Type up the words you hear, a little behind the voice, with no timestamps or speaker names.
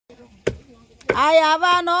I have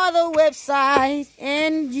another website,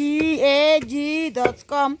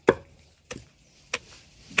 ngag.com.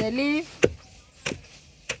 The leaf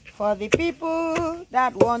for the people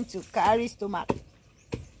that want to carry stomach.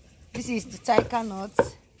 This is the tigernut.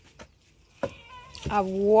 I've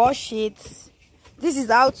washed it. This is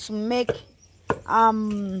how to make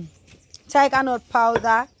tigernut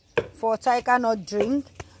powder for tigernut drink.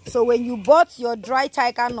 So when you bought your dry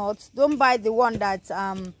tigernut, don't buy the one that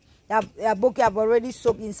have already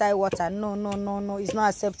soaked inside water. No, it's not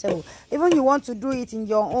acceptable. Even you want to do it in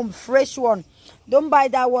your own fresh one, don't buy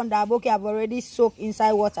that one that have already soaked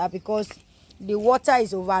inside water, because the water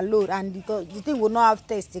is overload and because the thing will not have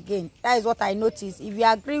taste again. That is what I noticed. If you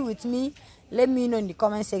agree with me, let me know in the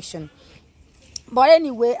comment section. But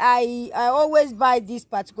anyway, I always buy this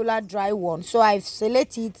particular dry one. So I've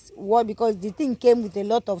selected what, because the thing came with a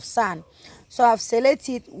lot of sand. So I've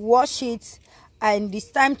selected, wash it, and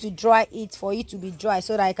it's time to dry it for it to be dry,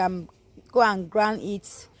 so that I can go and grind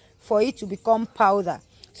it for it to become powder.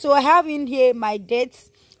 So I have in here my dates.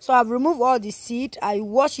 So I've removed all the seed. I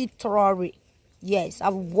wash it thoroughly. Yes,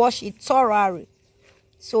 I've washed it thoroughly.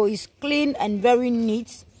 So it's clean and very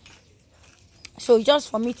neat. So just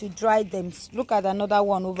for me to dry them. Look at another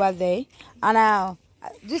one over there. And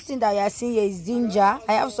this thing that you are seeing here is ginger.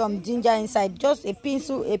 I have some ginger inside. Just a pinch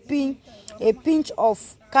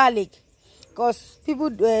of garlic. Because people,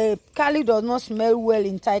 garlic does not smell well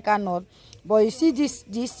in tigernut. But you see this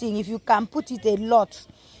thing, if you can put it a lot,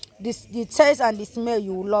 the taste and the smell,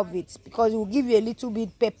 you will love it, because it will give you a little bit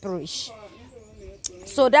pepperish.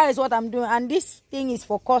 So that is what I'm doing, and this thing is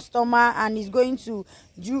for customer and it's going to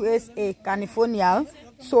USA, California.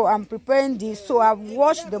 So I'm preparing this. So I've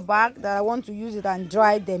washed the bag that I want to use it and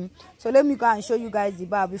dry them. So let me go and show you guys the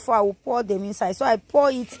bag before I will pour them inside. So I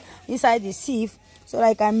pour it inside the sieve so that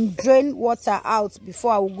I can drain water out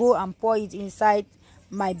before I will go and pour it inside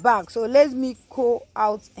my bag. So let me go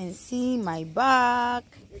out and see my bag.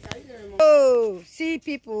 Oh, see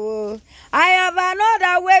people, I have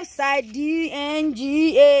another website,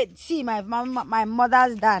 DNGA. See my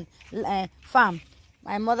mother's farm,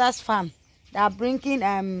 my mother's farm. They are bringing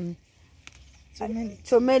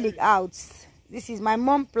turmeric out. This is my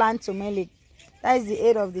mom plant turmeric. That is the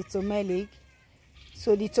head of the turmeric.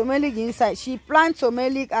 So the turmeric inside, she plants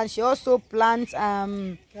turmeric and she also plants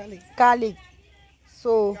garlic.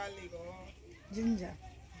 So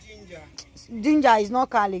ginger is not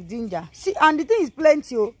garlic, ginger. See, and the thing is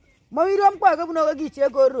plenty. Oh, mommy don't go no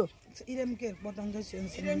get go.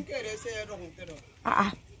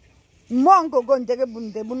 Mongo go ndege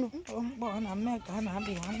bunde bunu.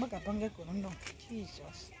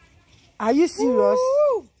 Jesus. Are you serious?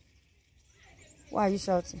 Why are you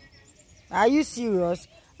shouting? Are you serious?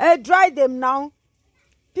 Dry them now.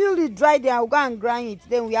 Peel it, dry them. I'll go and grind it.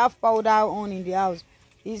 Then we have powder on in the house.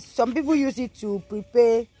 Some people use it to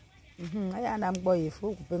prepare. I am boy if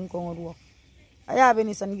you work. I have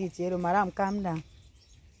any son get here, madam. Calm down.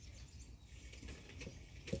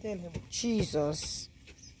 Jesus.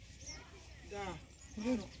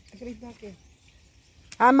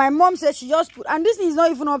 And my mom said she just put, and this is not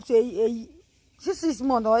even up to 6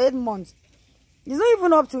 months or 8 months. It's not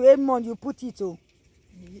even up to 8 months you put it. Oh.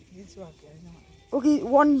 Okay,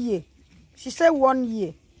 1 year. She said 1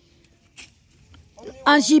 year.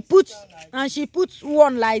 And she puts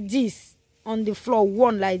one like this on the floor,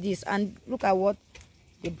 one like this, and look at what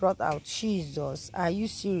they brought out. Jesus, are you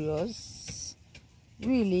serious?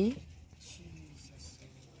 Really?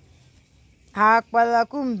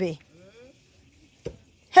 Akpalakumbe.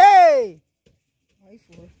 Hey!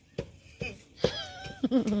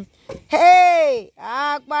 Hey!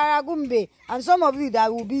 Akpalakumbe. And some of you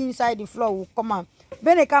that will be inside the floor will come out.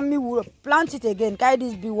 Benekami will plant it again. Carry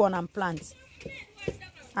this big one and plant.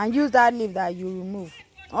 And use that leaf that you remove.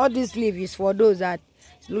 All this leaf is for those that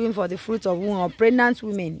looking for the fruit of womb, or pregnant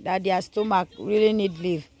women that their stomach really need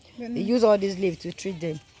leaf. They use all these leaves to treat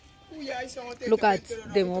them. Look at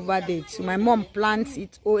them over there. So my mom plants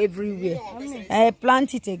it everywhere.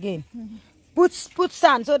 Plant it again. Put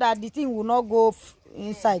sand so that the thing will not go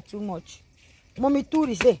inside too much. Mommy too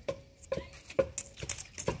is there.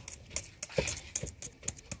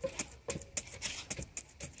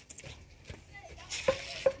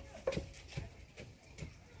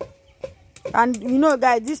 And you know,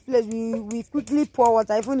 guys, this place we quickly pour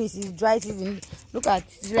water. Even if it's dry season, look at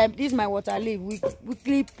it's like this. My water leaf, we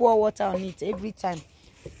quickly pour water on it every time.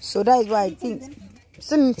 So that is why I think.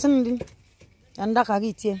 And that can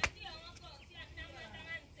get here.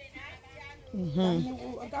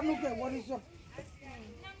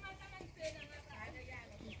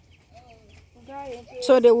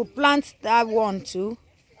 So they will plant that one too.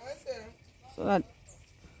 So that,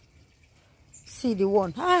 see the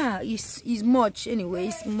one. It's much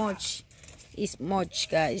anyway. It's much,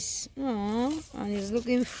 guys. And it's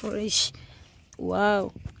looking fresh.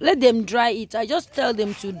 Wow. Let them dry it. I just tell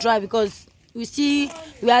them to dry because we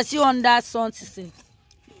are still under sun season.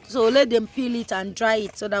 So let them peel it and dry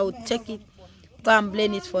it so that we'll take it, go and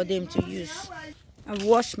blend it for them to use. I've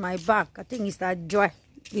washed my bag. I think it's that dry.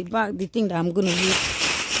 The thing that I'm gonna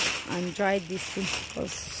use and dry this thing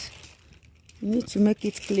because you need to make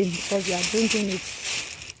it clean because you are drinking it.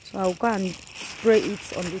 So I'll go and spray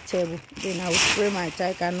it on the table. Then I will spray my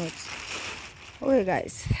tigernut. Okay,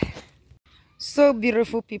 guys. So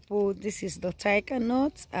beautiful people, this is the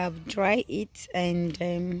tigernut. I've dried it and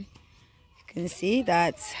you can see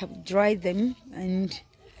that I've dried them and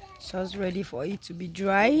it's just ready for it to be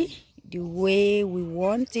dry the way we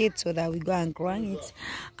want it so that we go and grind it.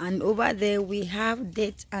 And over there we have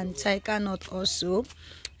date and tigernut also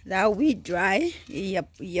that we dry. Yep.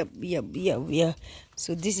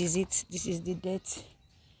 So this is it. This is the date.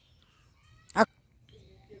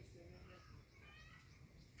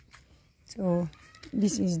 So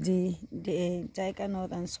this is the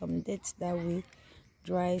tigernut and some dates that we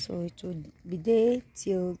dry. So it will be there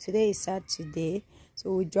till today is Saturday.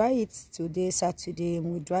 So we dry it today, Saturday,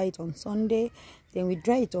 and we dry it on Sunday. Then we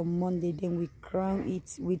dry it on Monday. Then we crown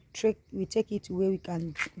it. We take it to where we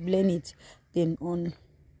can blend it. Then on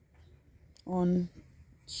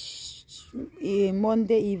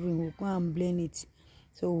Monday evening we'll go and blend it.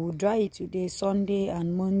 So we'll dry it today, Sunday,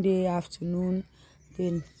 and Monday afternoon.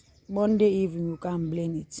 Then Monday evening we can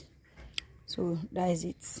blend it. So that is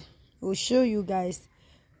it. We'll show you guys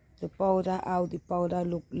the powder, how the powder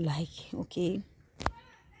look like. Okay,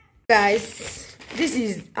 guys, this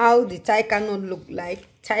is how the tigernut look like.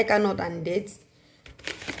 Tigernut and dates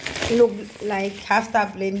look like after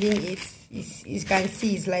blending it. You can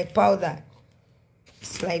see it's like powder.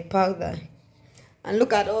 It's like powder. And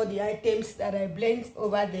look at all the items that I blend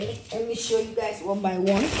over there. Let me show you guys one by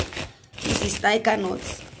one. This is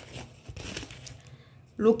tigernut.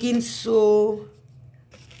 Looking so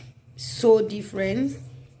different.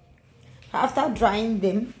 After drying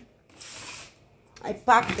them, I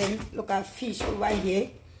pack them. Look at fish over here.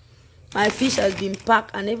 My fish has been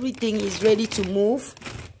packed and everything is ready to move.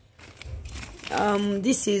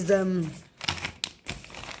 This is the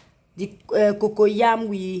cocoyam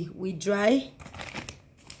we dry.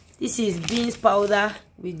 This is beans powder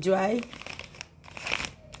we dry.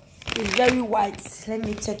 It's very white. Let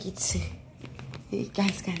me check it. You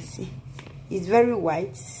guys can see it's very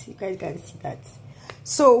white. You guys can see that.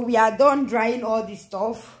 So we are done drying all this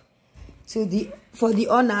stuff for the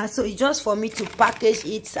owner. So it's just for me to package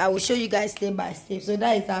it. I will show you guys step by step. So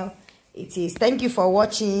that is how it is. Thank you for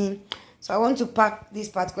watching. So I want to pack this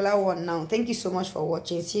particular one now. Thank you so much for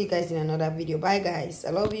watching. See you guys in another video. Bye guys. I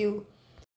love you.